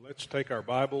Let's take our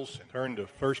Bibles and turn to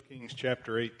 1 Kings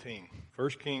chapter 18. 1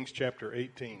 Kings chapter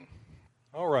 18.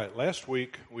 All right, last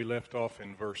week we left off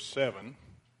in verse 7.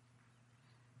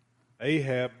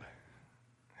 Elijah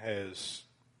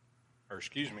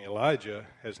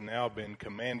has now been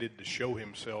commanded to show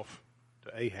himself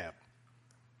to Ahab.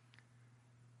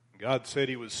 God said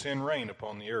he would send rain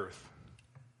upon the earth.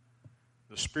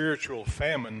 The spiritual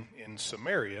famine in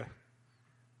Samaria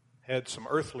had some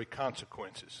earthly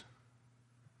consequences.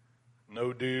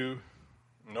 No dew,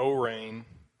 no rain,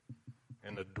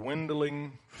 and a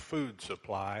dwindling food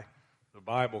supply the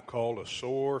Bible called a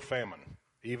sore famine.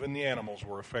 Even the animals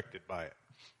were affected by it.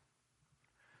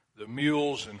 The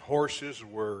mules and horses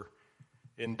were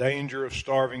in danger of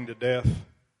starving to death.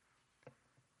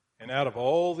 And out of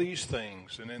all these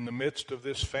things, and in the midst of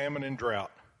this famine and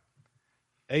drought,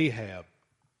 Ahab,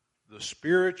 the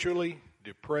spiritually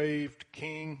depraved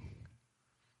king,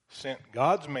 sent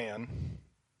God's man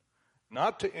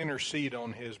not to intercede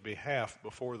on his behalf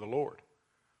before the Lord,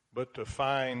 but to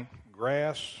find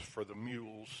grass for the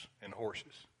mules and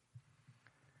horses.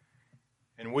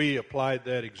 And we applied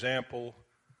that example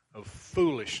of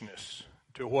foolishness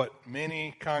to what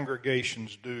many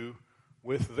congregations do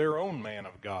with their own man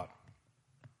of God,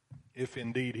 if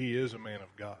indeed he is a man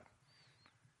of God.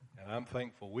 And I'm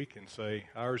thankful we can say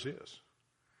ours is.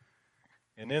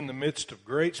 And in the midst of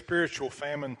great spiritual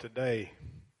famine today,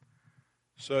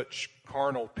 such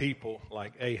carnal people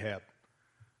like Ahab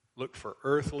look for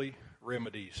earthly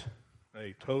remedies.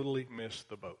 They totally miss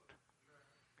the boat.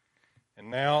 And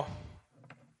now,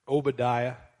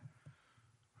 Obadiah,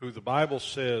 who the Bible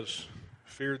says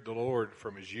feared the Lord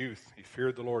from his youth, he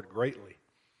feared the Lord greatly,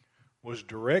 was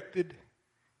directed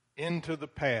into the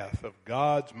path of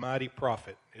God's mighty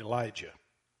prophet, Elijah.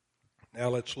 Now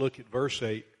let's look at verse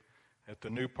 8 at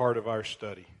the new part of our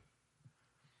study.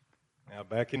 Now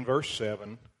back in verse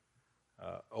 7,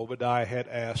 Obadiah had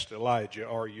asked Elijah,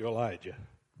 "Are you Elijah?"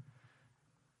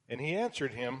 And he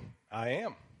answered him, "I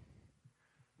am.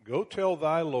 Go tell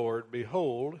thy Lord,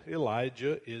 behold,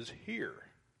 Elijah is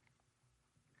here."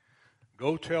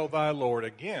 Go tell thy Lord.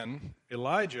 Again,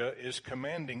 Elijah is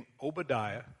commanding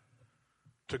Obadiah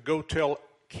to go tell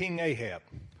King Ahab,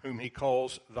 whom he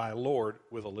calls thy Lord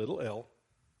with a little L,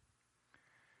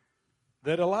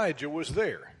 that Elijah was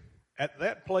there at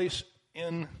that place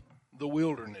in the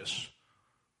wilderness,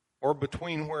 or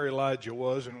between where Elijah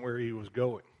was and where he was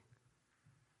going.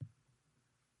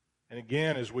 And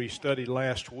again, as we studied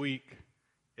last week,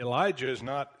 Elijah is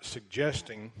not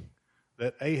suggesting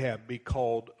that Ahab be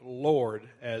called Lord,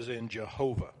 as in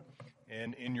Jehovah.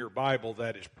 And in your Bible,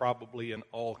 that is probably in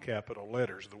all capital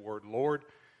letters. The word Lord,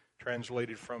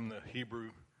 translated from the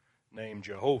Hebrew name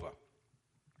Jehovah.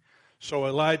 So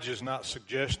Elijah is not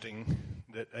suggesting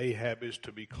that Ahab is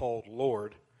to be called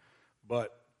Lord,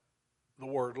 but the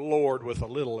word Lord with a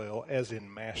little L, as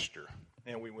in master.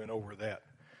 And we went over that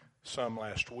some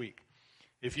last week.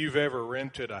 If you've ever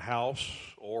rented a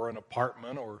house or an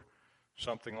apartment or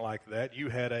something like that, you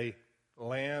had a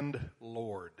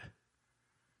landlord.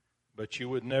 But you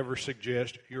would never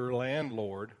suggest your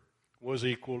landlord was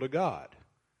equal to God.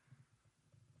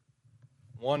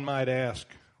 One might ask,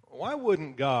 why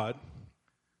wouldn't God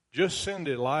just send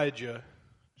Elijah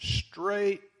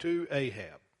straight to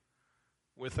Ahab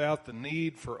without the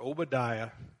need for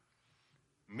Obadiah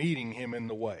meeting him in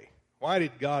the way? Why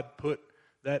did God put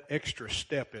that extra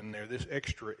step in there, this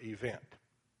extra event?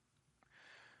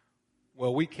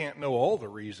 Well, we can't know all the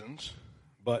reasons,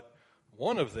 but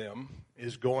one of them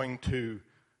is going to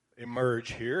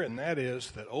emerge here, and that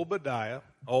is that Obadiah,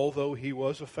 although he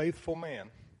was a faithful man,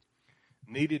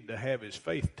 needed to have his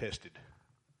faith tested,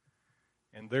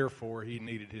 and therefore he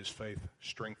needed his faith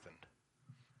strengthened.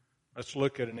 Let's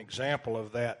look at an example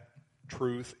of that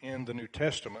truth in the New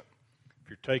Testament. If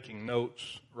you're taking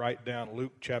notes, write down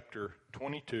Luke chapter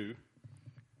 22,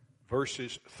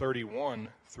 verses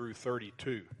 31 through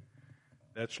 32.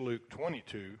 That's Luke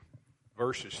 22,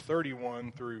 verses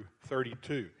 31 through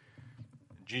 32.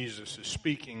 Jesus is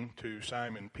speaking to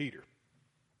Simon Peter.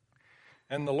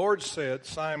 And the Lord said,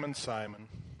 "Simon, Simon,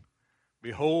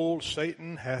 behold,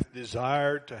 Satan hath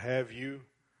desired to have you,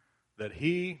 that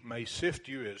he may sift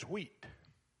you as wheat.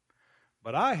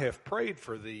 But I have prayed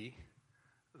for thee,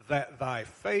 that thy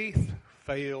faith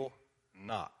fail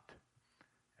not.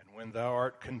 And when thou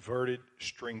art converted,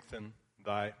 strengthen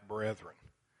thy brethren."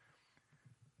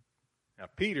 Now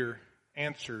Peter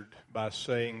answered by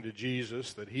saying to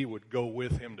Jesus that he would go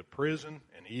with him to prison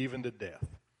and even to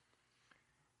death.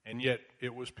 And yet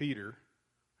it was Peter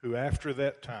who after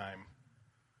that time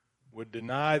would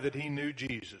deny that he knew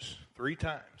Jesus 3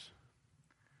 times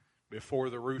before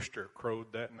the rooster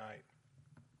crowed that night.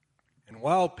 And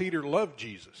while Peter loved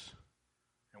Jesus,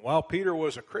 and while Peter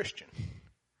was a Christian,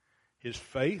 his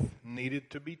faith needed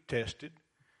to be tested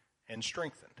and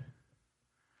strengthened.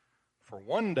 For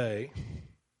one day,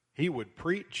 he would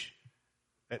preach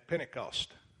at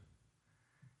Pentecost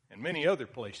and many other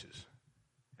places,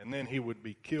 and then he would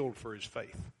be killed for his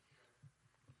faith.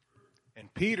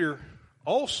 And Peter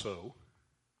also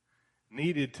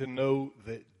needed to know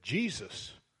that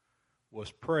Jesus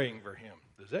was praying for him.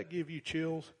 Does that give you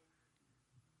chills?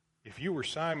 If you were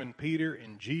Simon Peter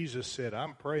and Jesus said,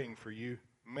 I'm praying for you,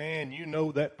 man, you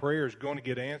know that prayer is going to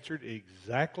get answered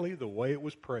exactly the way it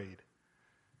was prayed.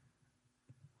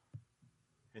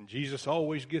 And Jesus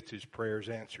always gets his prayers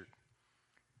answered.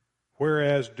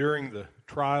 Whereas during the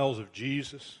trials of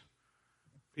Jesus,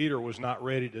 Peter was not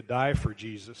ready to die for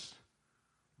Jesus,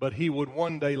 but he would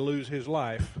one day lose his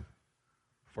life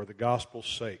for the gospel's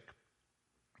sake.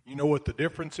 You know what the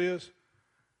difference is?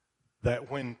 That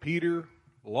when Peter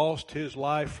lost his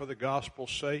life for the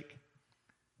gospel's sake,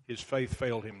 his faith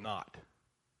failed him not.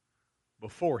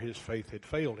 Before his faith had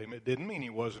failed him, it didn't mean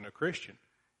he wasn't a Christian.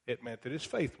 It meant that his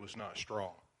faith was not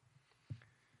strong.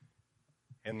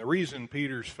 And the reason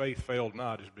Peter's faith failed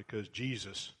not is because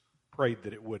Jesus prayed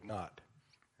that it would not.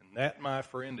 And that, my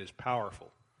friend, is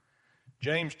powerful.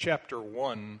 James chapter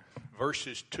 1,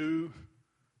 verses 2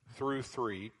 through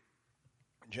 3.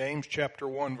 James chapter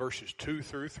 1, verses 2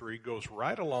 through 3 goes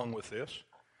right along with this.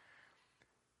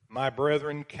 My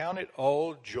brethren, count it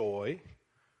all joy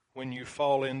when you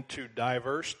fall into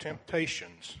diverse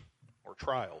temptations or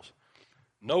trials,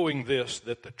 knowing this,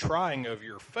 that the trying of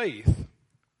your faith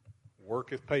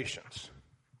worketh patience.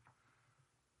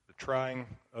 The trying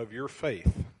of your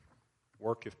faith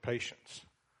worketh patience.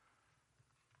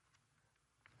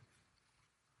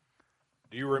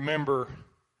 Do you remember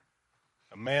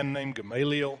a man named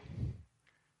Gamaliel?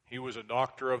 He was a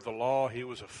doctor of the law. He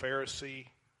was a Pharisee.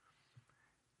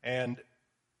 And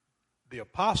the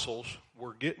apostles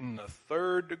were getting the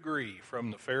third degree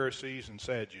from the Pharisees and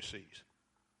Sadducees.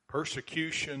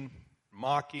 Persecution,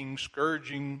 mocking,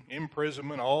 scourging,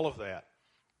 imprisonment, all of that.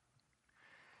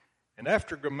 And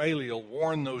after Gamaliel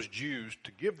warned those Jews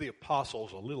to give the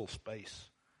apostles a little space,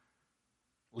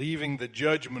 leaving the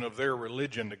judgment of their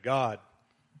religion to God,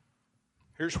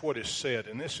 here's what is said,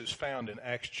 and this is found in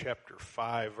Acts chapter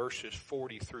 5, verses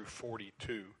 40 through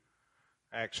 42.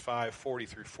 Acts 5, 40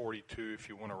 through 42, if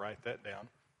you want to write that down.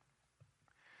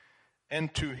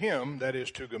 And to him, that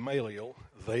is to Gamaliel,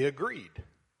 they agreed.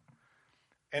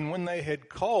 And when they had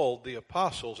called the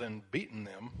apostles and beaten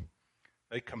them,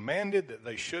 they commanded that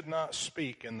they should not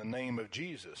speak in the name of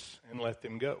Jesus, and let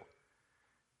them go.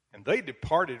 And they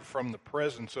departed from the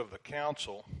presence of the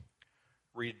council,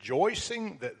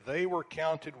 rejoicing that they were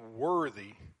counted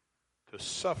worthy to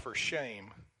suffer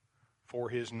shame for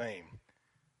his name.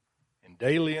 And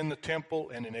daily in the temple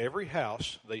and in every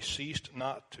house they ceased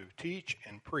not to teach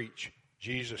and preach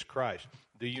Jesus Christ.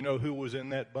 Do you know who was in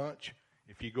that bunch?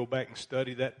 If you go back and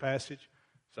study that passage,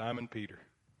 Simon Peter.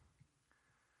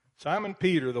 Simon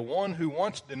Peter, the one who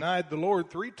once denied the Lord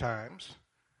 3 times,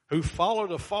 who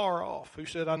followed afar off, who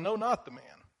said, I know not the man.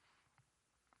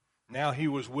 Now he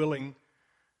was willing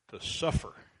to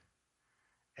suffer.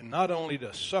 And not only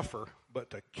to suffer,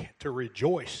 but to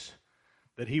rejoice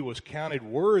that he was counted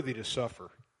worthy to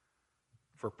suffer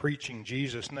for preaching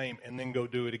Jesus' name, and then go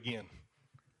do it again.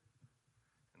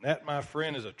 And that, my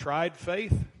friend, is a tried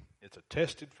faith, it's a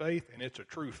tested faith, and it's a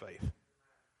true faith. And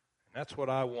that's what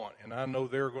I want. And I know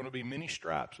there are going to be many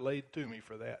stripes laid to me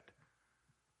for that.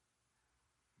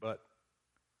 But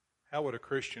how would a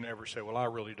Christian ever say, well, I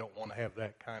really don't want to have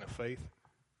that kind of faith?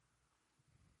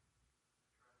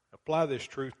 Apply this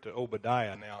truth to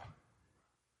Obadiah now.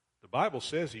 The Bible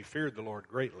says he feared the Lord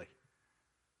greatly.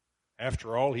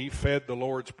 After all, he fed the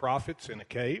Lord's prophets in a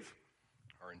cave,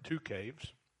 or in 2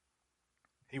 caves.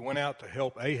 He went out to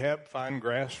help Ahab find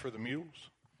grass for the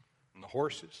mules and the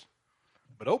horses.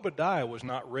 But Obadiah was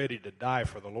not ready to die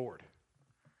for the Lord.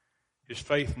 His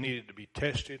faith needed to be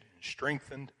tested and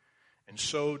strengthened, and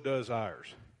so does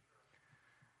ours.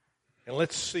 And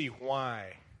let's see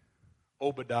why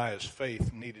Obadiah's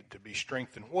faith needed to be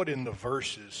strengthened. What in the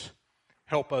verses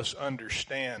help us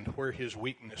understand where his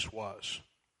weakness was?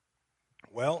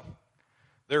 Well,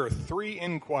 there are 3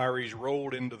 inquiries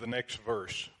rolled into the next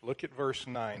verse. Look at verse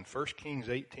 9, 1 Kings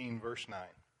 18, verse 9.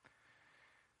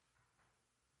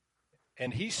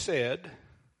 And he said,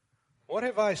 what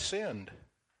have I sinned,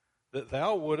 that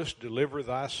thou wouldest deliver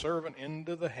thy servant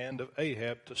into the hand of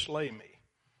Ahab to slay me?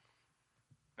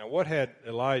 Now, what had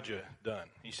Elijah done?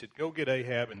 He said, go get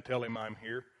Ahab and tell him I'm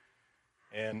here.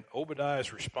 And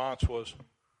Obadiah's response was,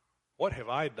 what have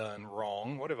I done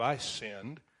wrong? What have I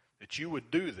sinned that you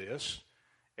would do this,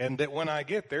 and that when I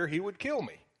get there, he would kill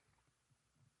me.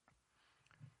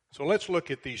 So let's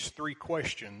look at these three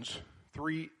questions,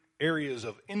 three areas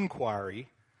of inquiry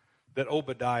that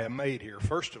Obadiah made here.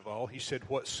 First of all, he said,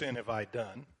 what sin have I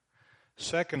done?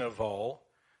 Second of all,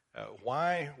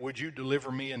 why would you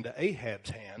deliver me into Ahab's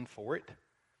hand for it?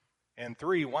 And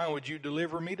three, why would you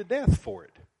deliver me to death for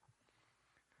it?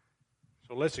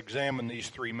 So let's examine these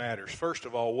three matters. First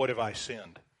of all, what have I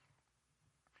sinned?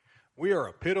 We are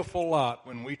a pitiful lot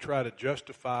when we try to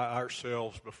justify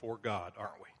ourselves before God,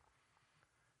 aren't we?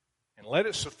 And let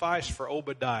it suffice for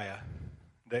Obadiah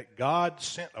that God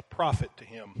sent a prophet to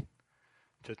him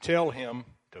to tell him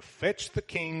to fetch the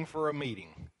king for a meeting.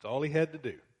 That's all he had to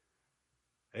do.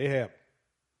 Ahab,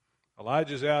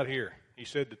 Elijah's out here. He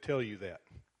said to tell you that.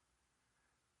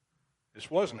 This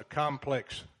wasn't a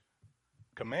complex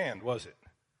command, was it?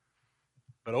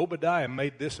 But Obadiah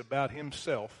made this about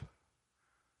himself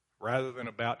rather than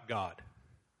about God.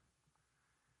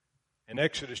 In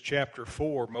Exodus chapter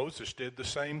 4, Moses did the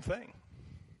same thing.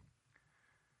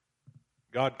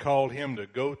 God called him to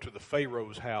go to the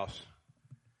Pharaoh's house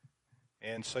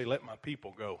and say, let my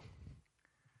people go.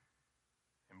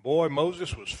 And boy,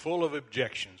 Moses was full of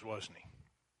objections, wasn't he?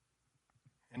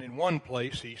 And in one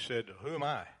place he said, who am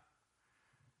I?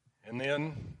 And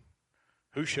then,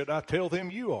 who should I tell them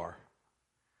you are?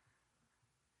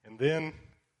 And then,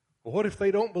 well, what if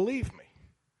they don't believe me?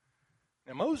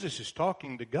 Now Moses is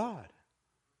talking to God.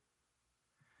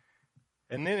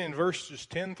 And then in verses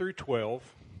 10 through 12,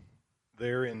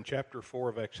 there in chapter 4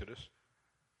 of Exodus,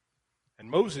 and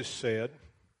Moses said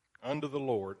unto the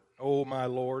Lord, O my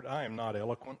Lord, I am not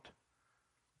eloquent,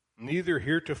 neither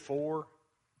heretofore,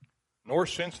 nor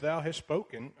since thou hast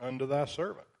spoken unto thy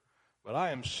servant, but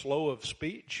I am slow of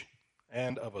speech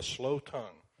and of a slow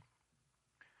tongue.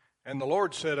 And the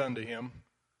Lord said unto him,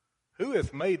 who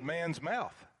hath made man's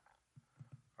mouth?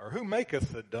 Or who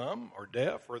maketh the dumb, or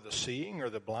deaf, or the seeing,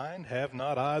 or the blind? Have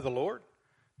not I the Lord?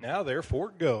 Now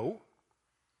therefore go,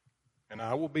 and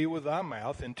I will be with thy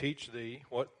mouth, and teach thee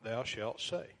what thou shalt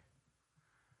say.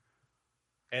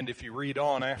 And if you read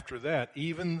on after that,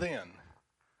 even then,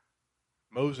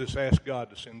 Moses asked God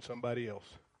to send somebody else.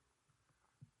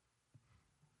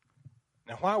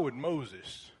 Now why would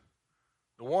Moses,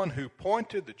 the one who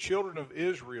pointed the children of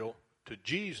Israel to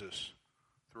Jesus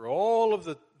through all of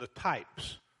the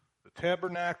types, the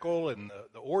tabernacle and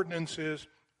the ordinances,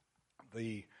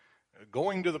 the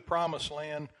going to the promised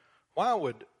land, why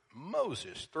would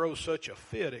Moses throw such a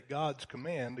fit at God's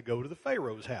command to go to the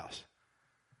Pharaoh's house?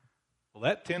 Well,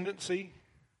 that tendency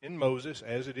in Moses,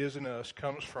 as it is in us,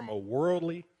 comes from a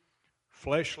worldly,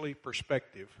 fleshly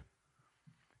perspective,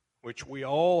 which we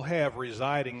all have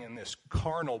residing in this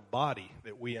carnal body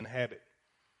that we inhabit.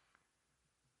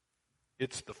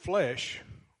 It's the flesh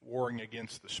warring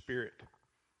against the spirit.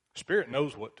 The spirit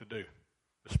knows what to do.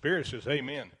 The spirit says,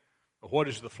 amen. But what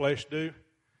does the flesh do?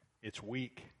 It's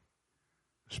weak.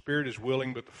 The spirit is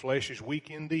willing, but the flesh is weak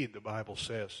indeed, the Bible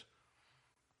says.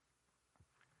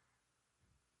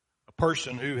 A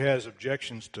person who has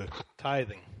objections to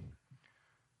tithing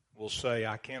will say,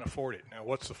 I can't afford it. Now,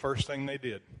 what's the first thing they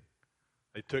did?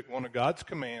 They took one of God's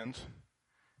commands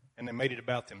and they made it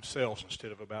about themselves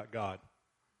instead of about God.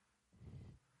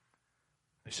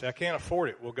 They say, I can't afford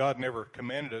it. Well, God never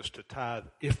commanded us to tithe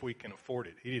if we can afford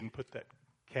it. He didn't put that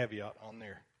caveat on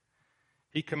there.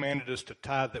 He commanded us to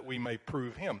tithe that we may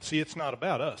prove Him. See, it's not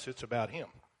about us. It's about Him.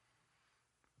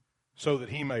 So that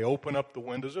He may open up the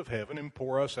windows of heaven and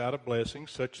pour us out a blessing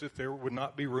such that there would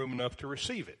not be room enough to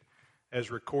receive it, as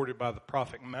recorded by the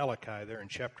prophet Malachi there in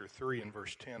chapter 3 and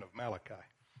verse 10 of Malachi.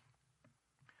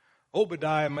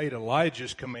 Obadiah made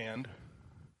Elijah's command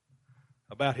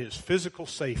about his physical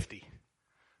safety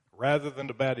rather than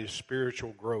about his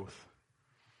spiritual growth.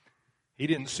 He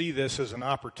didn't see this as an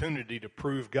opportunity to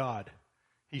prove God.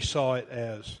 He saw it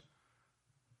as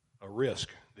a risk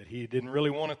that he didn't really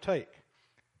want to take.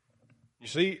 You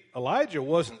see, Elijah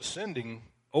wasn't sending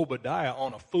Obadiah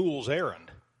on a fool's errand,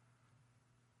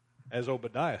 as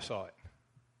Obadiah saw it.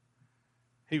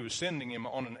 He was sending him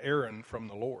on an errand from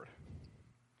the Lord.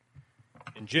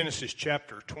 In Genesis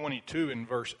chapter 22 and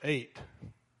verse 8,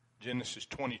 Genesis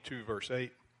 22 verse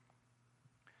 8,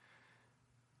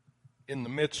 in the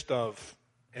midst of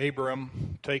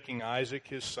Abram taking Isaac,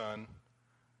 his son,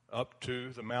 up to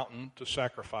the mountain to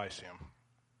sacrifice him,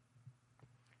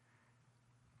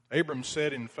 Abram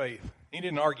said in faith, he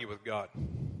didn't argue with God.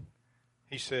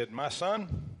 He said, my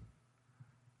son,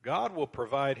 God will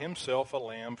provide Himself a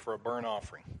lamb for a burnt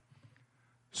offering.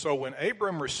 So when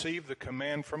Abram received the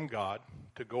command from God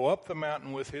to go up the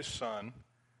mountain with his son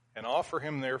and offer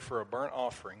him there for a burnt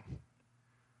offering,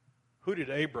 Who did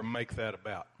Abram make that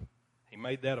about? He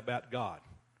made that about God.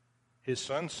 His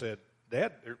son said,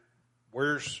 Dad,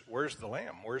 where's the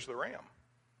lamb? Where's the ram?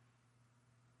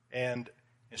 And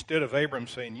instead of Abram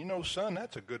saying, son,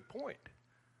 that's a good point.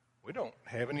 We don't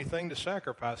have anything to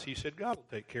sacrifice. He said, God will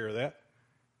take care of that.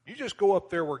 You just go up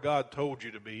there where God told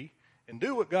you to be and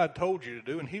do what God told you to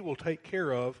do, and he will take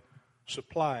care of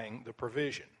supplying the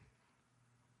provision.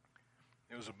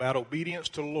 It was about obedience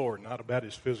to the Lord, not about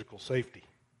his physical safety.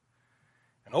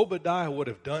 And Obadiah would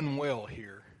have done well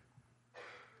here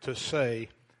to say,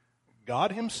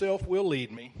 God himself will lead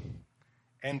me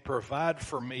and provide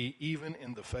for me even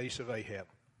in the face of Ahab.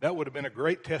 That would have been a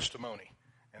great testimony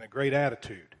and a great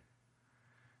attitude.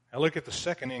 Now look at the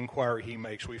second inquiry he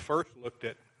makes. We first looked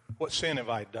at, what sin have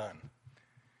I done?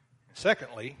 And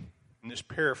secondly, and this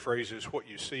paraphrases what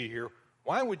you see here,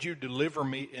 why would you deliver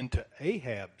me into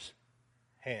Ahab's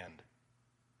hand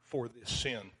for this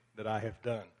sin that I have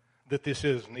done, that this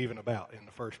isn't even about in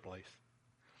the first place?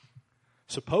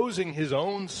 Supposing his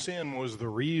own sin was the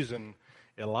reason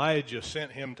Elijah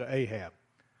sent him to Ahab,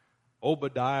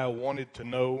 Obadiah wanted to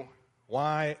know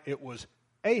why it was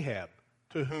Ahab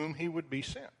to whom he would be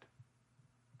sent.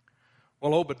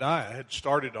 Well, Obadiah had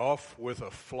started off with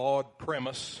a flawed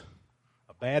premise,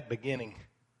 a bad beginning,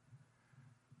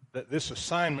 that this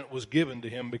assignment was given to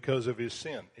him because of his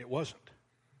sin. It wasn't.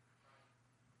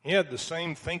 He had the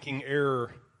same thinking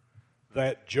error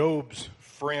that Job's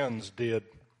friends did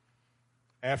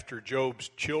after Job's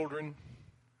children,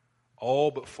 all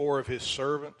but 4 of his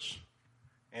servants,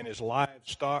 and his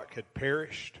livestock had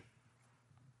perished.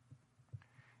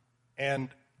 And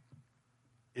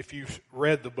if you've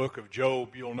read the book of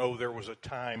Job, you'll know there was a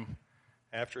time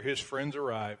after his friends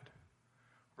arrived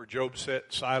where Job sat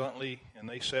silently and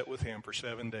they sat with him for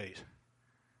 7 days.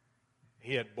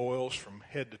 He had boils from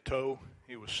head to toe.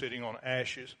 He was sitting on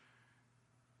ashes.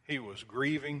 He was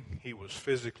grieving. He was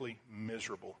physically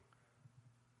miserable.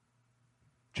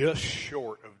 Just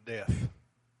short of death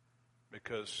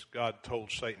because God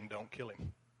told Satan, don't kill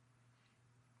him.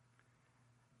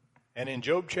 And in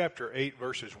Job chapter 8,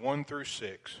 verses 1 through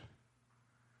 6,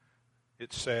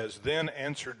 it says, Then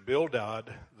answered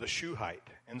Bildad the Shuhite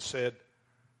and said,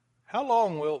 How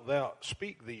long wilt thou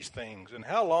speak these things, and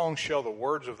how long shall the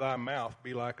words of thy mouth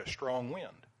be like a strong wind?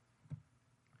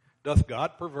 Doth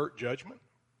God pervert judgment?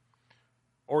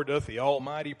 Or doth the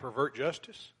Almighty pervert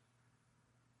justice?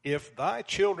 If thy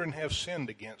children have sinned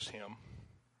against him,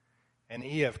 and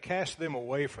he have cast them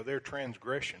away for their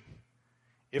transgression,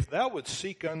 if thou wouldst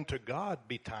seek unto God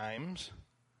betimes,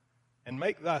 and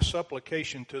make thy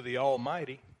supplication to the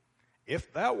Almighty,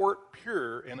 if thou wert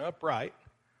pure and upright,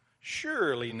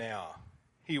 surely now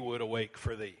he would awake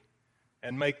for thee,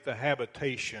 and make the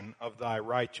habitation of thy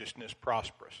righteousness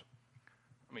prosperous.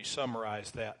 Let me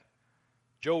summarize that.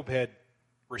 Job had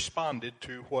responded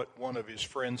to what one of his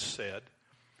friends said,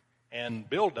 and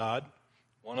Bildad,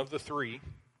 one of the 4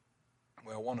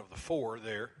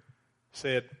 there,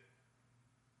 said,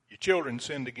 Your children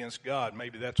sinned against God.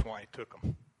 Maybe that's why he took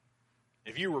them.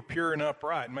 If you were pure and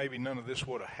upright, maybe none of this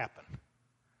would have happened.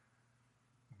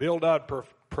 Bildad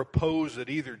proposed that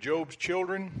either Job's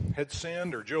children had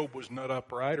sinned or Job was not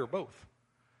upright or both.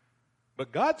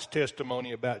 But God's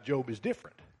testimony about Job is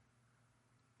different.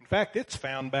 In fact, it's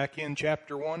found back in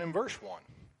chapter 1 and verse 1.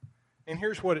 And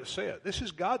here's what it said. This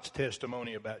is God's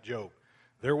testimony about Job.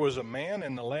 There was a man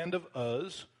in the land of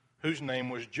Uz whose name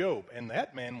was Job, and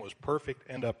that man was perfect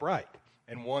and upright,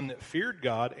 and one that feared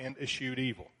God and eschewed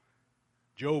evil.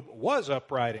 Job was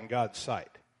upright in God's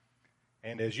sight.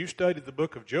 And as you study the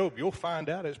book of Job, you'll find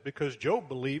out it's because Job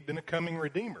believed in a coming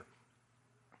Redeemer.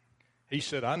 He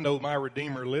said, I know my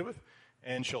Redeemer liveth,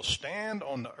 and shall stand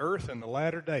on the earth in the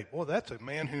latter day. Boy, that's a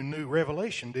man who knew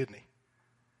Revelation, didn't he?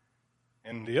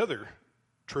 And the other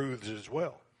truths as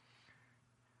well.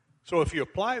 So if you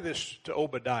apply this to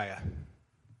Obadiah,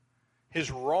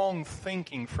 his wrong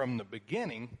thinking from the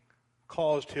beginning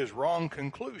caused his wrong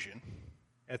conclusion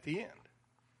at the end.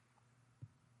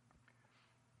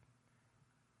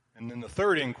 And then the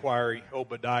third inquiry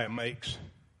Obadiah makes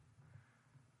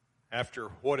after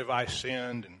what have I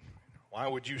sinned and why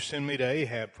would you send me to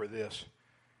Ahab for this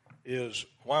is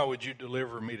why would you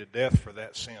deliver me to death for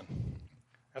that sin?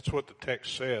 That's what the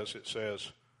text says. It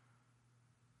says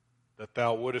that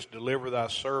thou wouldest deliver thy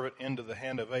servant into the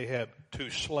hand of Ahab to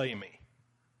slay me,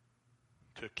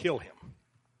 to kill him.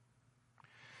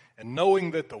 And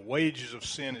knowing that the wages of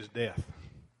sin is death,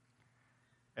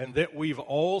 and that we've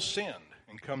all sinned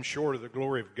and come short of the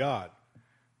glory of God,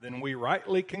 then we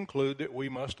rightly conclude that we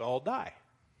must all die.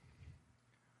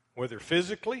 Whether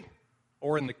physically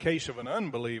or in the case of an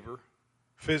unbeliever,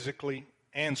 physically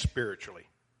and spiritually.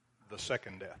 the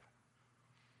second death.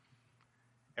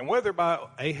 And whether by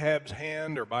Ahab's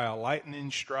hand or by a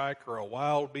lightning strike or a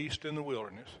wild beast in the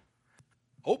wilderness,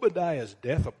 Obadiah's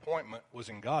death appointment was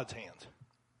in God's hands.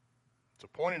 It's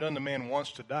appointed unto man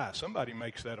once to die. Somebody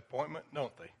makes that appointment,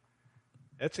 don't they?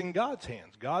 That's in God's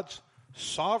hands, God's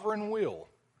sovereign will.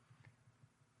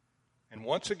 And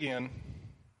once again,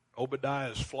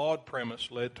 Obadiah's flawed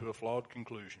premise led to a flawed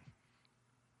conclusion.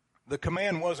 The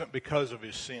command wasn't because of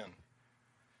his sin.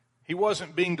 He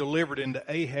wasn't being delivered into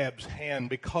Ahab's hand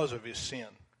because of his sin.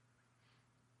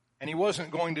 And he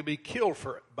wasn't going to be killed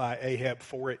by Ahab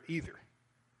for it either.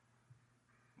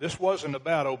 This wasn't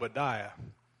about Obadiah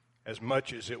as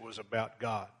much as it was about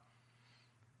God.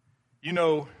 You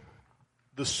know,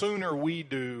 the sooner we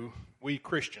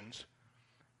Christians,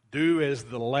 do as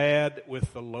the lad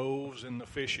with the loaves and the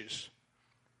fishes,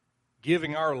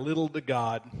 giving our little to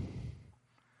God,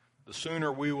 the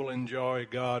sooner we will enjoy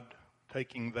God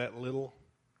taking that little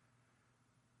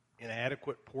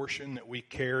inadequate portion that we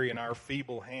carry in our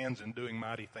feeble hands and doing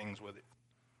mighty things with it.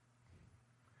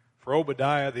 For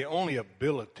Obadiah, the only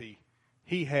ability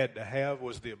he had to have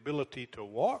was the ability to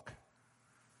walk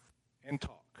and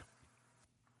talk.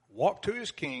 Walk to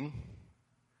his king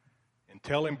and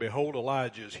tell him, behold,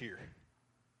 Elijah is here.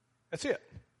 That's it.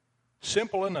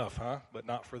 Simple enough, huh? But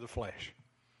not for the flesh.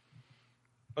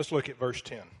 Let's look at verse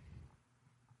 10.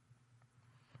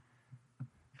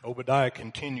 Obadiah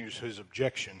continues his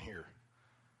objection here.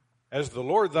 As the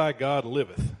Lord thy God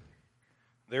liveth,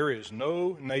 there is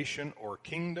no nation or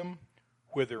kingdom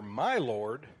whither my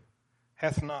Lord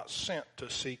hath not sent to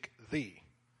seek thee.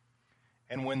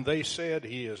 And when they said,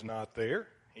 he is not there,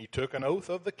 he took an oath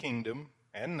of the kingdom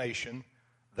and nation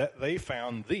that they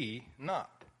found thee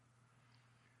not.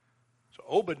 So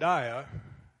Obadiah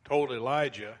told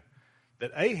Elijah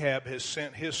that Ahab has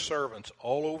sent his servants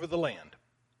all over the land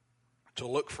to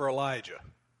look for Elijah.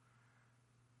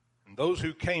 And those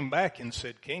who came back and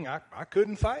said, King, I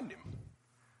couldn't find him.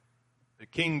 The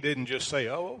king didn't just say,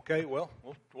 oh, okay, well,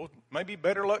 maybe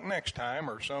better luck next time,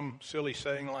 or some silly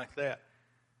saying like that.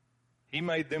 He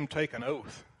made them take an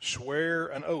oath, swear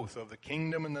an oath of the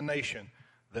kingdom and the nation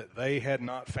that they had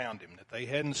not found him, that they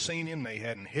hadn't seen him, they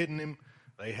hadn't hidden him,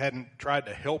 they hadn't tried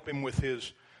to help him with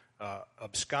his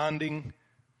absconding.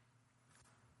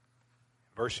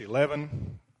 Verse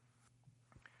 11,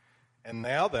 and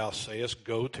now thou sayest,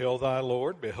 go tell thy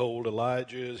Lord, behold,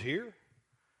 Elijah is here.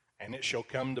 And it shall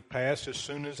come to pass as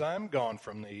soon as I am gone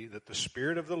from thee, that the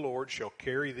Spirit of the Lord shall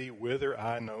carry thee whither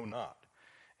I know not.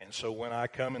 And so when I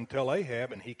come and tell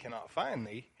Ahab, and he cannot find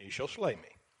thee, he shall slay me.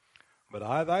 But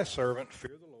I, thy servant,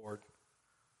 fear the Lord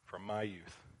from my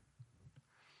youth.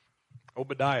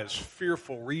 Obadiah's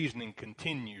fearful reasoning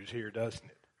continues here, doesn't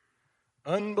it?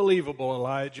 Unbelievable,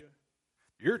 Elijah.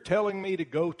 You're telling me to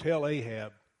go tell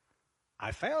Ahab,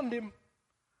 I found him.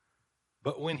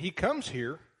 But when he comes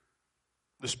here,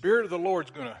 the Spirit of the Lord's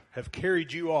going to have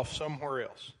carried you off somewhere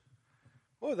else.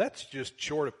 Well, that's just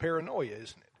short of paranoia,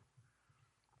 isn't it?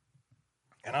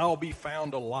 And I'll be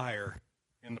found a liar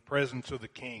in the presence of the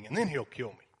king, and then he'll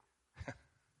kill me.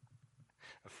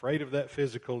 Afraid of that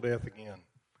physical death again.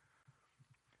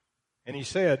 And he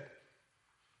said,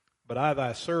 but I,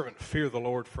 thy servant, fear the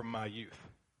Lord from my youth.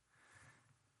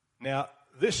 Now,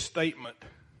 this statement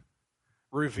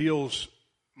reveals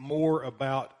more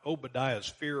about Obadiah's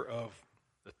fear of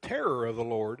the terror of the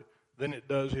Lord than it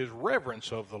does his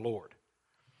reverence of the Lord.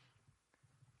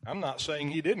 I'm not saying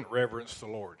he didn't reverence the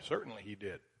Lord. Certainly he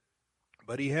did.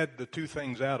 But he had the two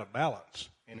things out of balance.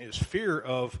 And his fear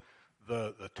of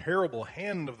the terrible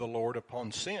hand of the Lord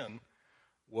upon sin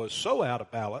was so out of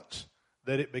balance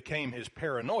that it became his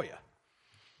paranoia.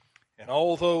 And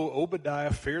although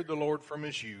Obadiah feared the Lord from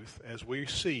his youth, as we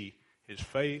see, his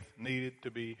faith needed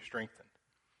to be strengthened.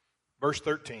 Verse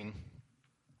 13,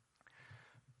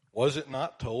 was it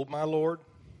not told, my Lord,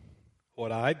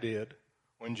 what I did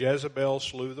when Jezebel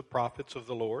slew the prophets of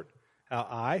the Lord, how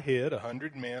I hid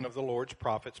 100 men of the Lord's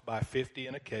prophets by 50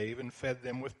 in a cave and fed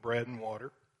them with bread and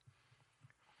water?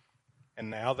 And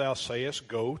now thou sayest,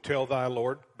 go, tell thy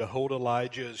Lord, behold,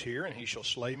 Elijah is here, and he shall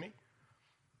slay me.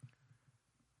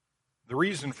 The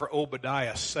reason for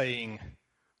Obadiah saying,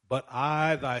 but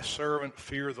I, thy servant,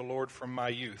 fear the Lord from my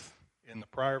youth, in the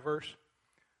prior verse,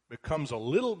 becomes a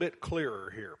little bit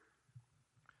clearer here.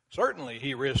 Certainly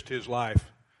he risked his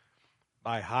life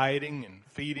by hiding and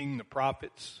feeding the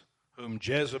prophets whom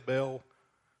Jezebel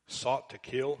sought to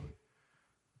kill.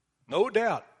 No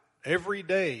doubt, every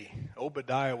day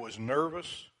Obadiah was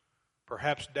nervous,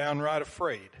 perhaps downright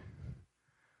afraid,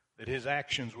 that his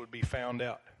actions would be found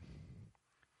out.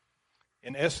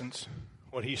 In essence,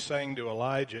 what he's saying to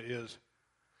Elijah is,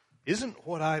 Isn't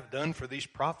what I've done for these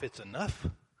prophets enough?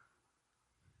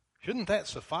 Shouldn't that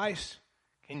suffice?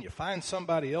 Can you find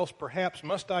somebody else perhaps?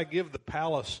 Must I give the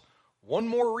palace one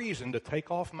more reason to take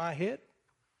off my head?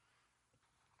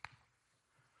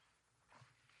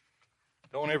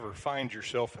 Don't ever find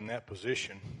yourself in that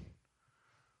position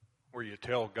where you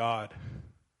tell God,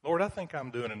 Lord, I think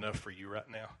I'm doing enough for you right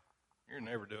now. You're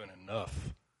never doing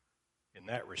enough in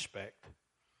that respect.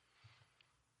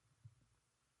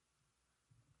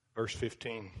 Verse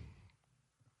 15.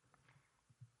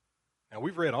 Now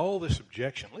we've read all this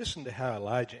objection. Listen to how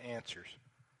Elijah answers.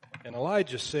 And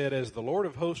Elijah said, As the Lord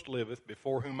of hosts liveth,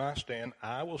 before whom I stand,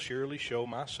 I will surely show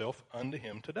myself unto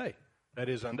him today. That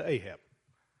is, unto Ahab.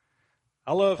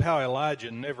 I love how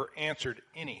Elijah never answered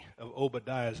any of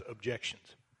Obadiah's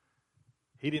objections.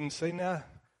 He didn't say, now,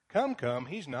 come,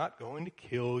 he's not going to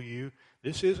kill you.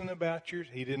 This isn't about yours.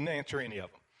 He didn't answer any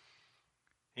of them.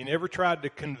 He never tried to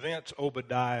convince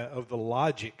Obadiah of the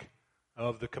logic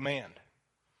of the command.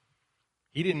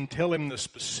 He didn't tell him the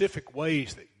specific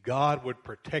ways that God would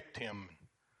protect him,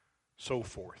 so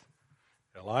forth.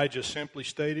 Elijah simply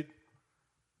stated,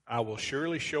 I will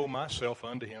surely show myself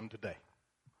unto him today.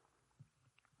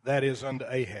 That is, unto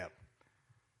Ahab.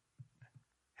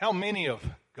 How many of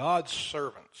God's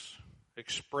servants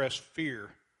expressed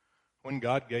fear when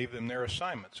God gave them their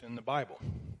assignments in the Bible?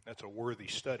 That's a worthy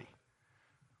study.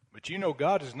 But you know,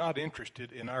 God is not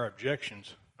interested in our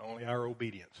objections, only our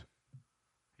obedience.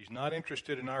 He's not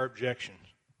interested in our objections,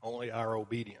 only our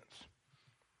obedience.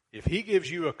 If he gives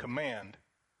you a command,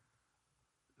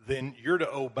 then you're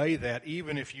to obey that,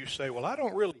 even if you say, well, I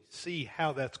don't really see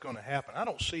how that's going to happen. I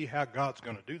don't see how God's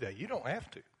going to do that. You don't have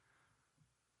to.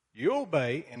 You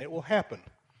obey, and it will happen.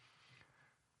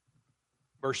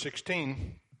 Verse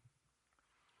 16,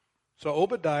 So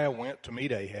Obadiah went to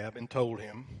meet Ahab and told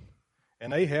him,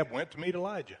 and Ahab went to meet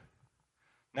Elijah.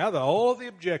 Now that all of the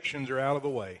objections are out of the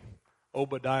way,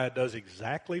 Obadiah does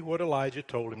exactly what Elijah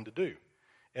told him to do.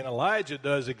 And Elijah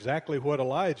does exactly what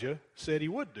Elijah said he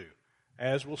would do,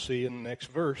 as we'll see in the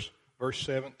next verse, verse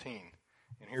 17.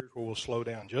 And here's where we'll slow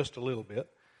down just a little bit.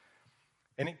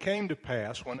 And it came to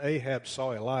pass, when Ahab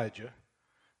saw Elijah,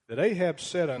 that Ahab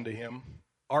said unto him,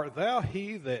 Art thou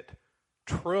he that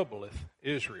troubleth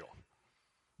Israel?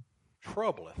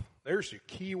 Troubleth. There's the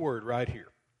key word right here.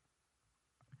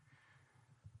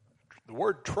 The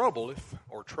word troubleth,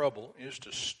 or trouble, is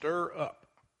to stir up.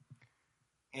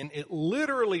 And it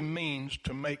literally means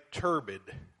to make turbid,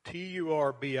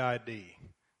 T-U-R-B-I-D.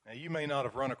 Now, you may not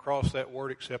have run across that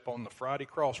word except on the Friday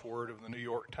crossword of the New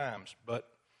York Times, but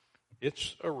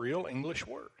it's a real English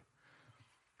word.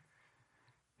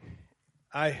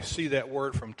 I see that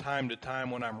word from time to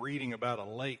time when I'm reading about a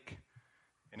lake,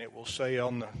 and it will say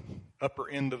on the upper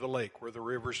end of the lake where the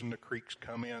rivers and the creeks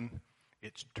come in,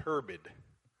 it's turbid.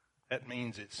 That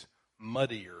means it's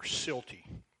muddy or silty,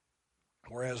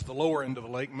 whereas the lower end of the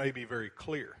lake may be very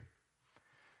clear.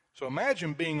 So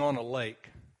imagine being on a lake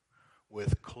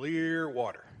with clear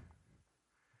water,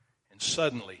 and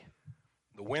suddenly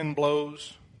the wind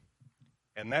blows,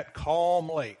 and that calm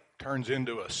lake turns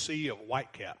into a sea of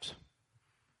whitecaps,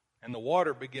 and the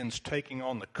water begins taking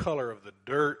on the color of the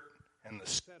dirt and the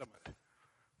sediment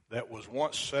that was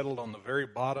once settled on the very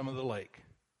bottom of the lake,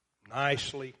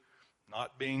 nicely,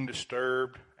 not being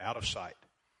disturbed, out of sight.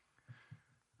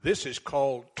 This is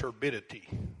called turbidity,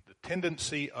 the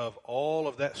tendency of all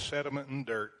of that sediment and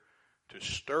dirt to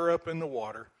stir up in the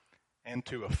water and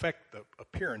to affect the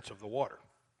appearance of the water.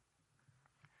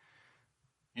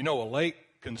 You know, a lake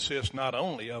consists not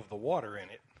only of the water in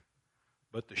it,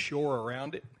 but the shore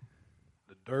around it,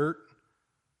 the dirt,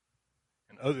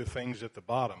 and other things at the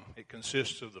bottom. It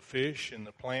consists of the fish and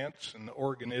the plants and the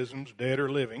organisms, dead or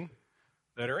living,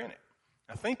 that are in it.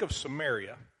 Now think of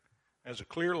Samaria as a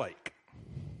clear lake,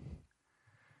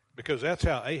 because that's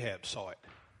how Ahab saw it.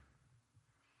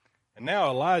 And now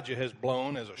Elijah has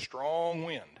blown as a strong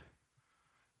wind,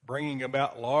 bringing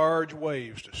about large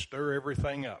waves to stir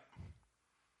everything up,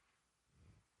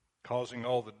 causing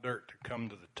all the dirt to come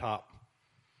to the top.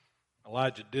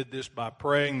 Elijah did this by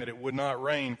praying that it would not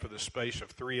rain for the space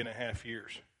of 3.5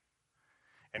 years.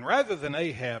 And rather than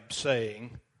Ahab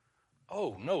saying,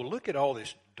 oh, no, look at all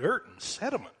this dirt and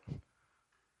sediment,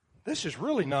 this is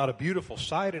really not a beautiful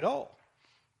sight at all,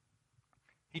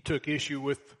 he took issue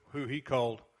with who he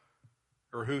called,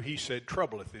 or who he said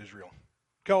troubleth Israel.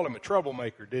 He called him a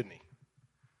troublemaker, didn't he?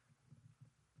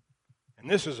 And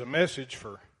this is a message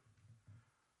for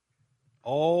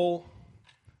all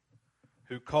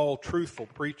who call truthful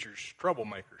preachers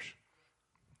troublemakers.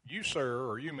 You, sir,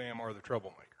 or you, ma'am, are the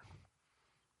troublemaker.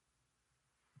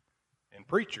 And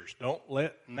preachers, don't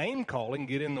let name-calling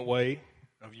get in the way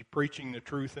of you preaching the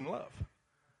truth in love.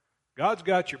 God's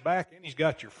got your back and He's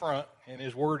got your front, and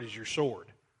His word is your sword.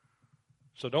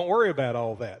 So don't worry about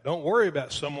all that. Don't worry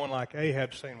about someone like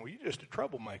Ahab saying, well, you're just a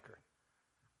troublemaker.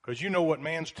 Because you know what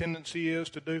man's tendency is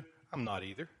to do? I'm not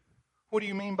either. What do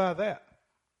you mean by that?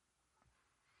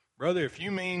 Brother, if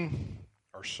you mean,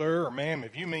 or sir, or ma'am,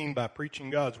 if you mean by preaching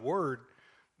God's word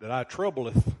that I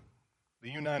troubleth the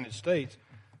United States,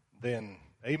 then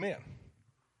amen.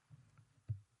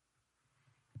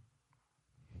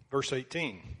 Verse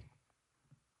 18.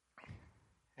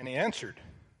 And he answered,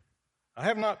 I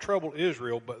have not troubled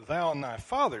Israel, but thou and thy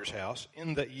father's house,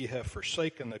 in that ye have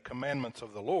forsaken the commandments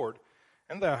of the Lord,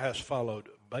 and thou hast followed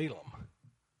Balaam.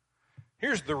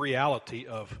 Here's the reality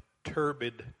of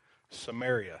turbid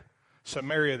Samaria.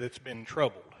 Samaria that's been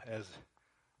troubled, as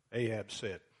Ahab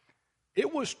said.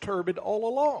 It was turbid all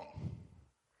along,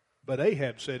 but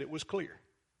Ahab said it was clear.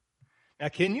 Now,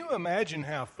 can you imagine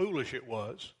how foolish it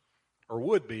was, or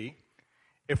would be,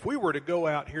 if we were to go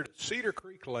out here to Cedar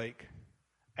Creek Lake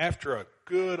after a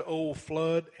good old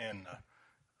flood and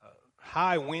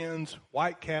high winds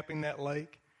whitecapping that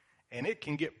lake, and it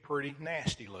can get pretty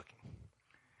nasty looking.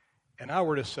 And I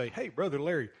were to say, hey, Brother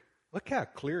Larry, look how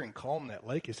clear and calm that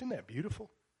lake is. Isn't that beautiful?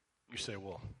 You say,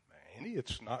 well, Andy,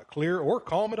 it's not clear or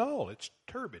calm at all. It's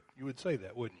turbid. You would say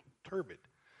that, wouldn't you? Turbid.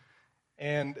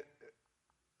 And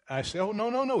I say, oh,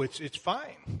 no, it's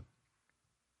fine.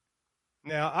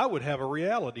 Now, I would have a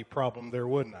reality problem there,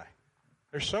 wouldn't I?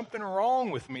 There's something wrong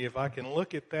with me if I can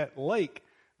look at that lake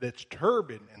that's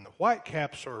turbid and the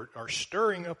whitecaps are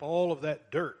stirring up all of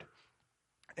that dirt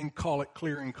and call it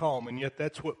clear and calm. And yet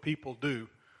that's what people do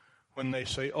when they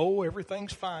say, oh,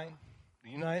 everything's fine.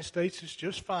 The United States is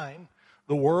just fine.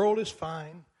 The world is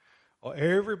fine. Oh,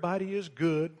 everybody is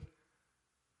good.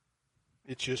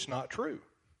 It's just not true.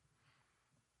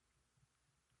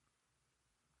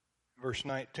 Verse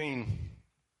 19.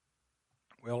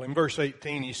 Well, in verse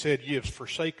 18, he said, ye have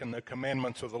forsaken the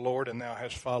commandments of the Lord, and thou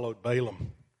hast followed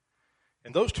Balaam.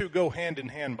 And those two go hand in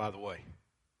hand, by the way.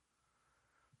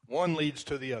 One leads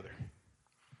to the other.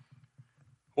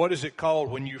 What is it called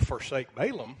when you forsake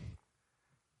Balaam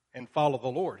and follow the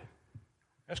Lord?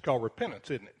 That's called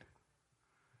repentance, isn't it?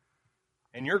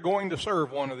 And you're going to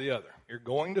serve one or the other. You're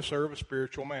going to serve a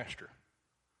spiritual master,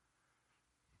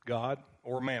 God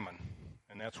or mammon.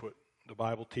 And that's what the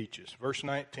Bible teaches. Verse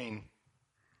 19.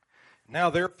 Now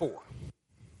therefore,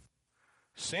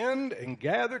 send and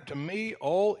gather to me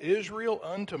all Israel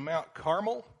unto Mount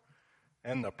Carmel,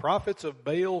 and the prophets of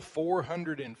Baal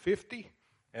 450,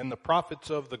 and the prophets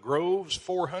of the groves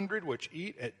 400, which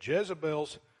eat at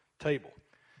Jezebel's table.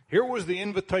 Here was the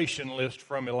invitation list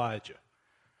from Elijah.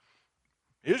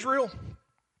 Israel,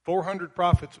 400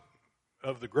 prophets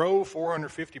of the grove,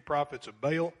 450 prophets of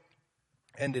Baal,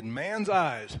 and in man's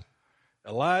eyes,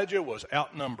 Elijah was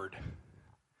outnumbered.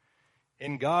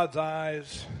 In God's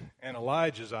eyes and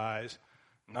Elijah's eyes,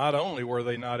 not only were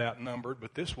they not outnumbered,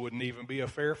 but this wouldn't even be a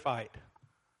fair fight.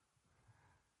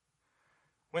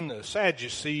 When the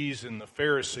Sadducees and the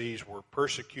Pharisees were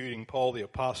persecuting Paul the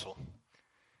Apostle,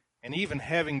 and even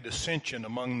having dissension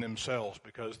among themselves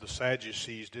because the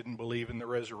Sadducees didn't believe in the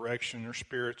resurrection or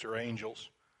spirits or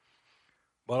angels,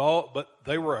 but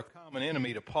they were a common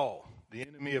enemy to Paul. The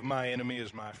enemy of my enemy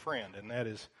is my friend, and that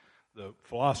is the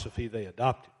philosophy they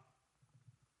adopted.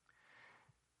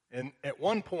 And at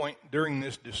one point during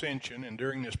this dissension and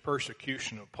during this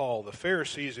persecution of Paul, the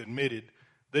Pharisees admitted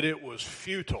that it was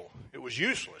futile, it was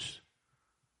useless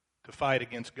to fight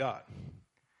against God.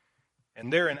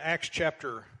 And there in Acts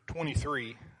chapter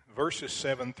 23, verses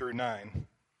 7 through 9,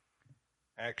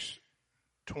 Acts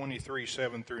 23,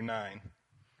 7 through 9,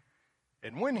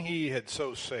 and when he had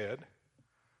so said,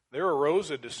 there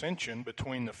arose a dissension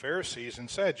between the Pharisees and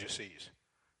Sadducees.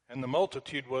 And the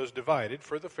multitude was divided,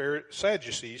 for the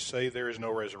Sadducees say there is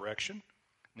no resurrection,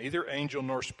 neither angel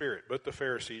nor spirit, but the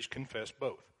Pharisees confess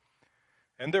both.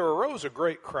 And there arose a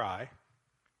great cry,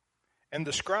 and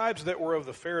the scribes that were of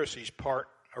the Pharisees' part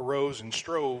arose and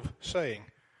strove, saying,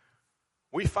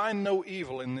 we find no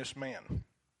evil in this man.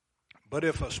 But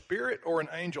if a spirit or an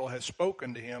angel has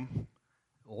spoken to him,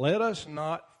 let us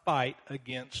not fight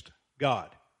against God.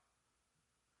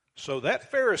 So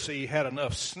that Pharisee had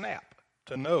enough snap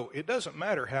to know it doesn't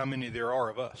matter how many there are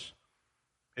of us.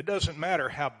 It doesn't matter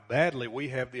how badly we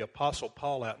have the Apostle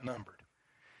Paul outnumbered.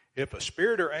 If a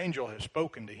spirit or angel has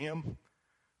spoken to him,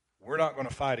 we're not going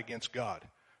to fight against God.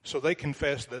 So they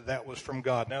confessed that that was from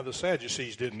God. Now the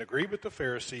Sadducees didn't agree, but the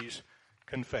Pharisees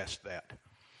confessed that.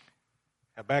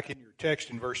 Now back in your text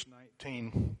in verse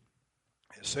 19,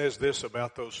 it says this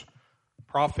about those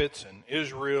prophets and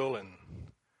Israel, and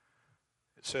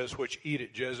It says, which eat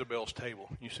at Jezebel's table.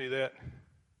 You see that?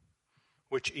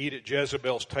 Which eat at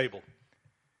Jezebel's table.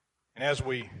 And as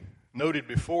we noted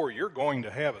before, you're going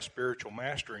to have a spiritual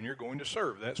master, and you're going to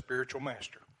serve that spiritual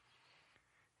master.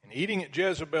 And eating at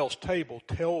Jezebel's table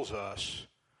tells us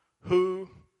who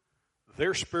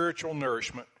their spiritual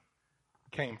nourishment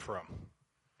came from.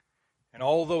 And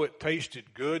although it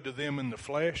tasted good to them in the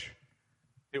flesh,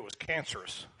 it was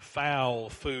cancerous, foul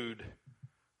food,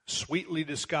 sweetly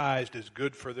disguised as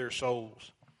good for their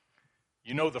souls.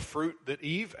 You know, the fruit that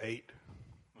Eve ate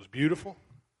was beautiful.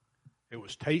 It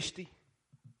was tasty.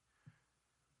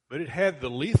 But it had the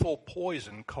lethal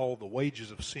poison called the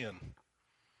wages of sin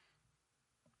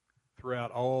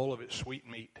throughout all of its sweet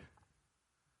meat.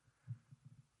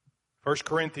 1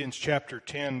 Corinthians chapter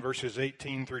 10, verses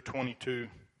 18 through 22.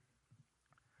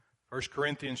 1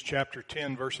 Corinthians chapter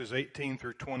 10, verses 18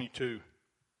 through 22.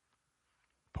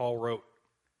 Paul wrote,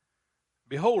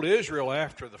 Behold, Israel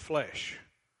after the flesh,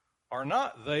 are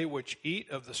not they which eat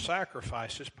of the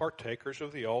sacrifices partakers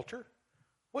of the altar?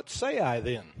 What say I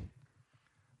then?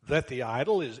 That the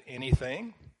idol is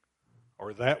anything,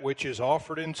 or that which is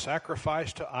offered in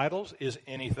sacrifice to idols is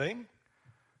anything?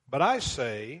 But I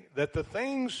say that the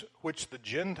things which the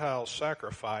Gentiles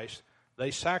sacrifice, they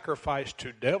sacrifice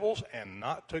to devils and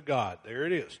not to God. There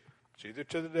it is. It's either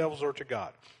to the devils or to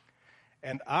God.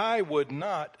 And I would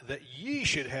not that ye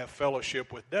should have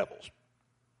fellowship with devils.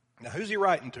 Now, who's he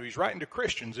writing to? He's writing to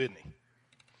Christians, isn't he?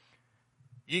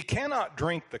 Ye cannot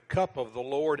drink the cup of the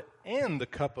Lord and the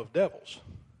cup of devils.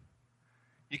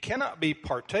 You cannot be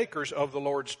partakers of the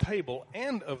Lord's table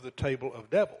and of the table of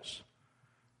devils.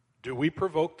 Do we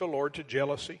provoke the Lord to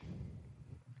jealousy?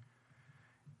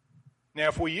 Now,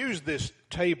 if we use this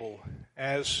table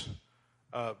as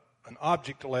an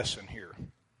object lesson here,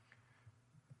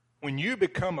 when you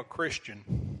become a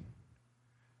Christian,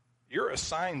 your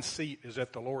assigned seat is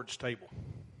at the Lord's table.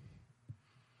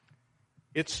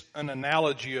 It's an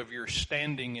analogy of your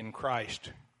standing in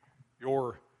Christ,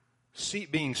 your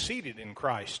being seated in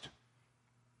Christ,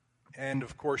 and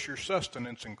of course your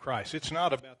sustenance in Christ. It's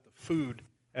not about the food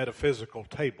at a physical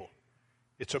table.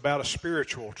 It's about a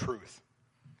spiritual truth.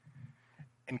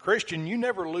 And Christian, you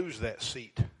never lose that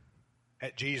seat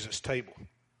at Jesus' table.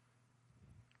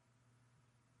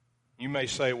 You may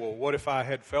say, well, what if I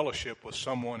had fellowship with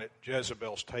someone at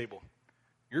Jezebel's table?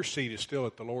 Your seat is still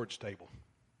at the Lord's table.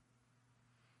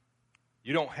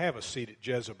 You don't have a seat at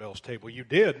Jezebel's table. You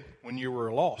did when you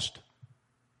were lost,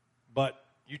 but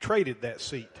you traded that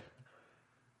seat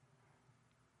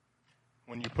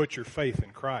when you put your faith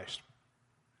in Christ.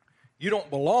 You don't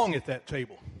belong at that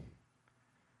table.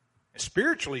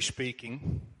 Spiritually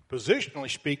speaking, positionally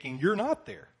speaking, you're not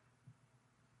there.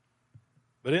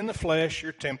 But in the flesh,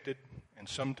 you're tempted, and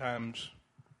sometimes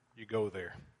you go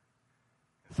there.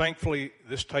 Thankfully,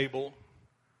 this table,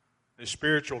 this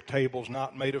spiritual table, is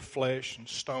not made of flesh and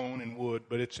stone and wood,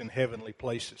 but it's in heavenly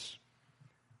places.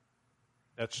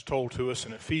 That's told to us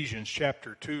in Ephesians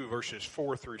chapter 2, verses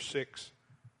 4 through 6.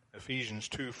 Ephesians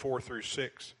 2, 4 through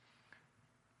 6.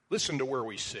 Listen to where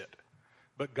we sit.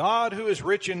 But God, who is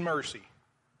rich in mercy,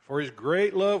 for his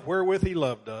great love wherewith he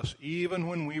loved us, even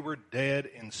when we were dead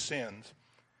in sins,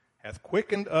 hath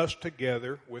quickened us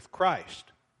together with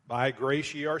Christ. By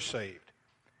grace ye are saved,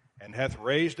 and hath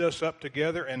raised us up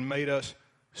together and made us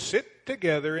sit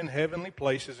together in heavenly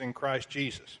places in Christ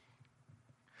Jesus.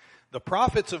 The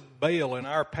prophets of Baal in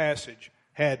our passage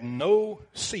had no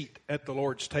seat at the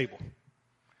Lord's table.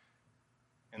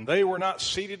 And they were not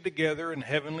seated together in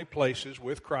heavenly places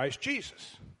with Christ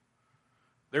Jesus.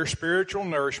 Their spiritual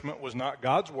nourishment was not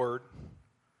God's word,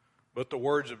 but the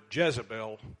words of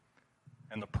Jezebel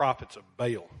and the prophets of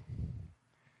Baal.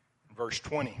 Verse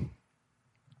 20.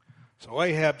 So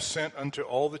Ahab sent unto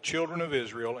all the children of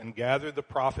Israel and gathered the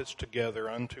prophets together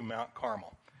unto Mount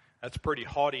Carmel. That's pretty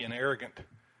haughty and arrogant,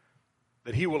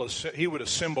 that he would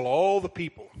assemble all the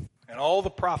people and all the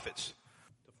prophets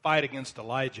to fight against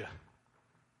Elijah.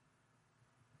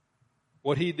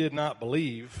 What he did not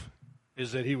believe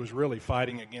is that he was really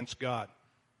fighting against God.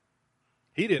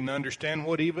 He didn't understand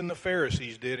what even the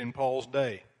Pharisees did in Paul's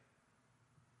day.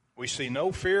 We see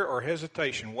no fear or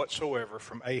hesitation whatsoever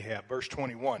from Ahab. Verse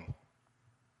 21.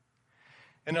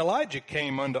 And Elijah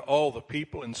came unto all the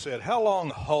people and said, How long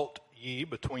halt ye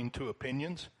between two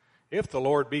opinions? If the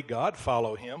Lord be God,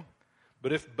 follow him.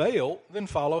 But if Baal, then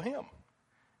follow him.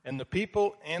 And the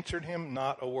people answered him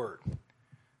not a word.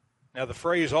 Now, the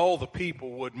phrase all the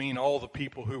people would mean all the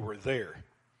people who were there.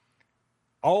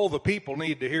 All the people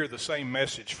need to hear the same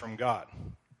message from God.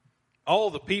 All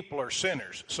the people are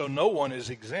sinners, so no one is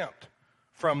exempt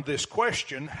from this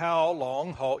question, how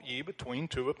long halt ye between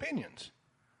two opinions?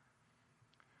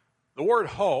 The word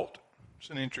halt, it's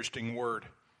an interesting word,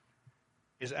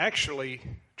 is actually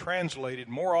translated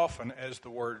more often as the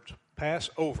word pass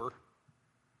over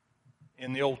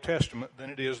in the Old Testament than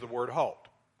it is the word halt.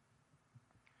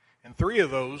 And three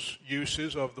of those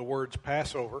uses of the words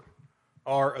Passover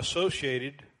are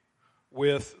associated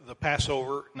with the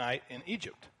Passover night in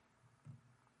Egypt.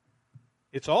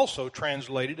 It's also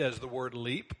translated as the word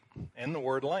leap and the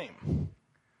word lame.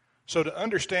 So to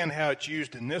understand how it's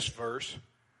used in this verse,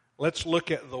 let's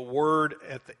look at the word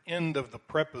at the end of the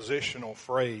prepositional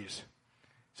phrase.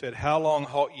 It said, how long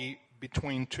halt ye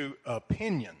between two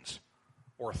opinions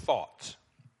or thoughts?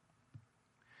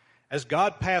 As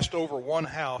God passed over one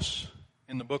house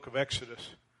in the book of Exodus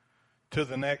to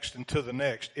the next and to the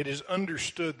next, it is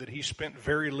understood that he spent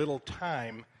very little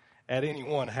time at any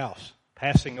one house,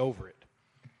 passing over it.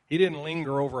 He didn't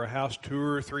linger over a house 2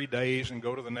 or 3 days and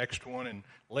go to the next one and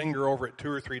linger over it 2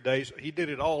 or 3 days. He did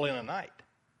it all in a night.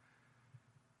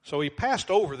 So he passed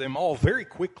over them all very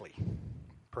quickly,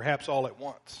 perhaps all at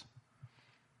once.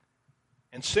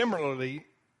 And similarly,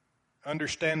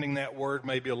 understanding that word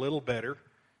maybe a little better,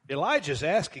 Elijah's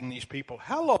asking these people,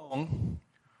 how long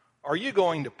are you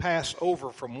going to pass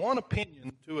over from one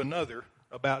opinion to another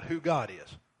about who God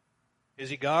is? Is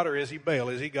he God or is he Baal?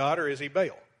 Is he God or is he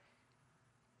Baal?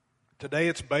 Today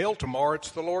it's Baal, tomorrow it's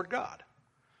the Lord God.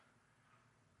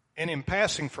 And in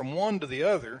passing from one to the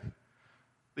other,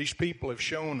 these people have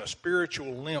shown a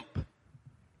spiritual limp,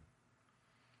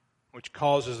 which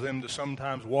causes them to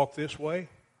sometimes walk this way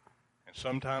and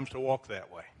sometimes to walk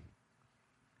that way.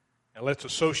 Now let's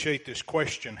associate this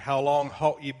question, how long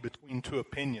halt ye between two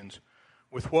opinions,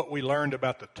 with what we learned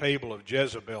about the table of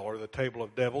Jezebel or the table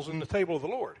of devils and the table of the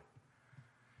Lord.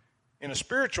 In a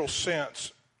spiritual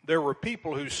sense, there were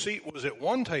people whose seat was at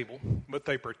one table, but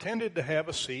they pretended to have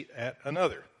a seat at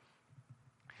another.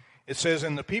 It says,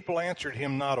 and the people answered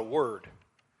him not a word.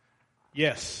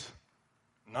 Yes,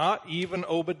 not even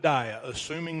Obadiah,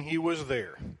 assuming he was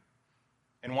there.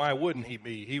 And why wouldn't he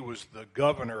be? He was the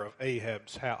governor of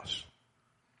Ahab's house.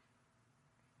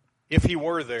 If he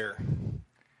were there,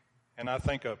 and I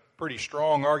think a pretty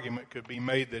strong argument could be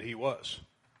made that he was.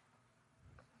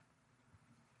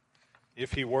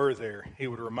 If he were there, he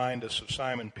would remind us of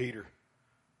Simon Peter,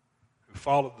 who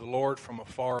followed the Lord from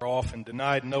afar off and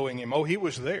denied knowing him. Oh, he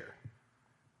was there.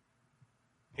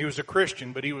 He was a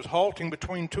Christian, but he was halting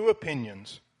between two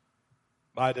opinions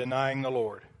by denying the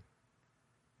Lord.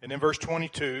 And in verse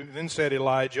 22, then said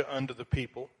Elijah unto the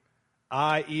people,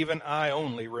 I, even I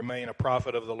only, remain a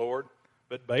prophet of the Lord,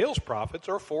 but Baal's prophets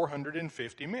are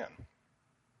 450 men.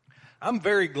 I'm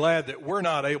very glad that we're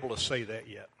not able to say that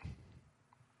yet.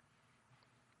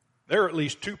 There are at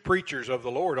least 2 preachers of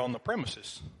the Lord on the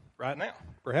premises right now,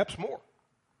 perhaps more.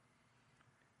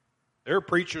 There are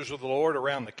preachers of the Lord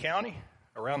around the county,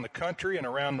 around the country, and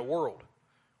around the world.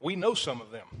 We know some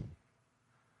of them.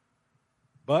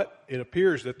 But it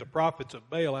appears that the prophets of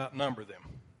Baal outnumber them.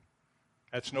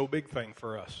 That's no big thing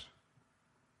for us.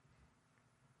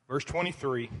 Verse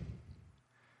 23,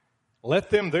 let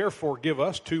them therefore give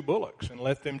us 2 bullocks, and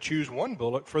let them choose 1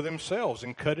 bullock for themselves,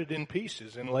 and cut it in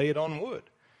pieces, and lay it on wood,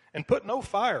 and put no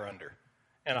fire under.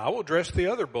 And I will dress the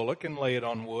other bullock, and lay it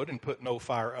on wood, and put no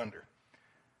fire under.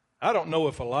 I don't know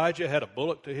if Elijah had a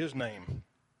bullock to his name,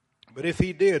 but if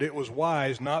he did, it was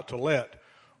wise not to let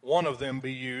one of them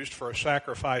be used for a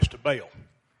sacrifice to Baal.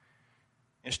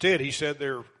 Instead, he said,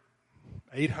 there are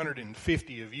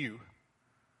 850 of you,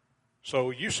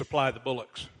 so you supply the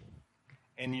bullocks.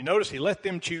 And you notice he let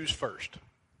them choose first.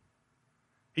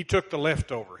 He took the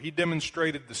leftover. He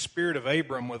demonstrated the spirit of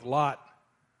Abram with Lot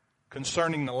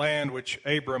concerning the land which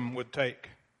Abram would take.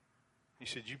 He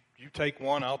said, you take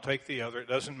one, I'll take the other. It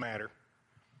doesn't matter.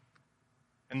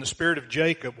 And the spirit of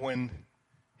Jacob when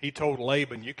he told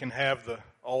Laban, you can have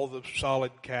all the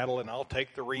solid cattle and I'll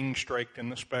take the ring straked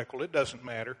and the speckled. It doesn't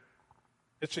matter.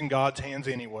 It's in God's hands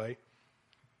anyway.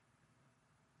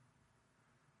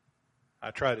 I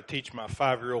tried to teach my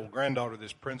 5-year-old granddaughter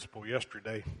this principle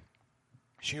yesterday.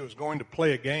 She was going to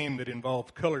play a game that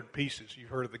involved colored pieces.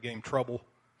 You've heard of the game Trouble.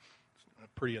 It's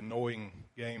a pretty annoying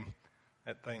game.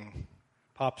 That thing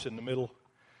pops in the middle.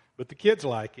 But the kids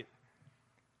like it.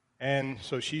 And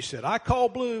so she said, I call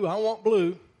blue. I want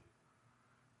blue.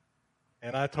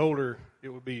 And I told her it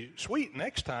would be sweet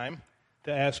next time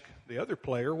to ask the other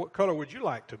player, what color would you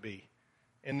like to be?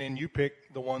 And then you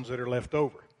pick the ones that are left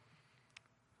over.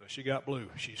 So she got blue.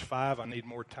 She's 5. I need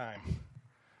more time.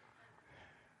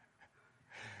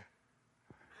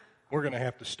 We're going to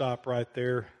have to stop right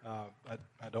there.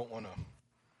 I don't want to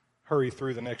hurry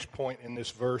through the next point in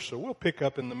this verse, so we'll pick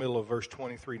up in the middle of verse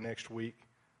 23 next week,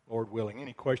 Lord willing.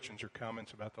 Any questions or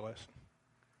comments about the lesson?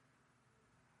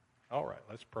 All right,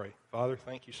 let's pray. Father,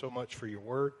 thank you so much for your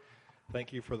word.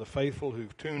 Thank you for the faithful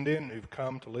who've tuned in, who've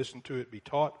come to listen to it be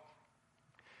taught.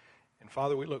 And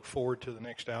Father, we look forward to the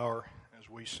next hour as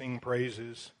we sing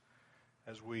praises,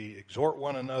 as we exhort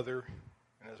one another,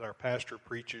 and as our pastor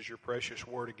preaches your precious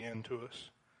word again to us.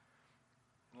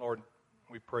 Lord,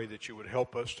 we pray that you would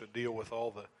help us to deal with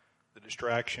all the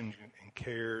distractions and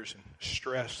cares and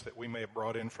stress that we may have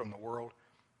brought in from the world,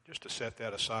 just to set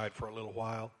that aside for a little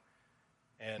while.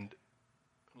 And,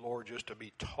 Lord, just to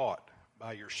be taught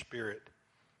by your Spirit,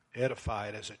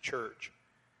 edified as a church.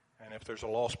 And if there's a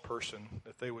lost person,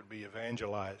 that they would be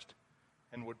evangelized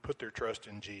and would put their trust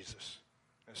in Jesus.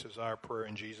 This is our prayer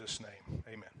in Jesus' name.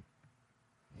 Amen.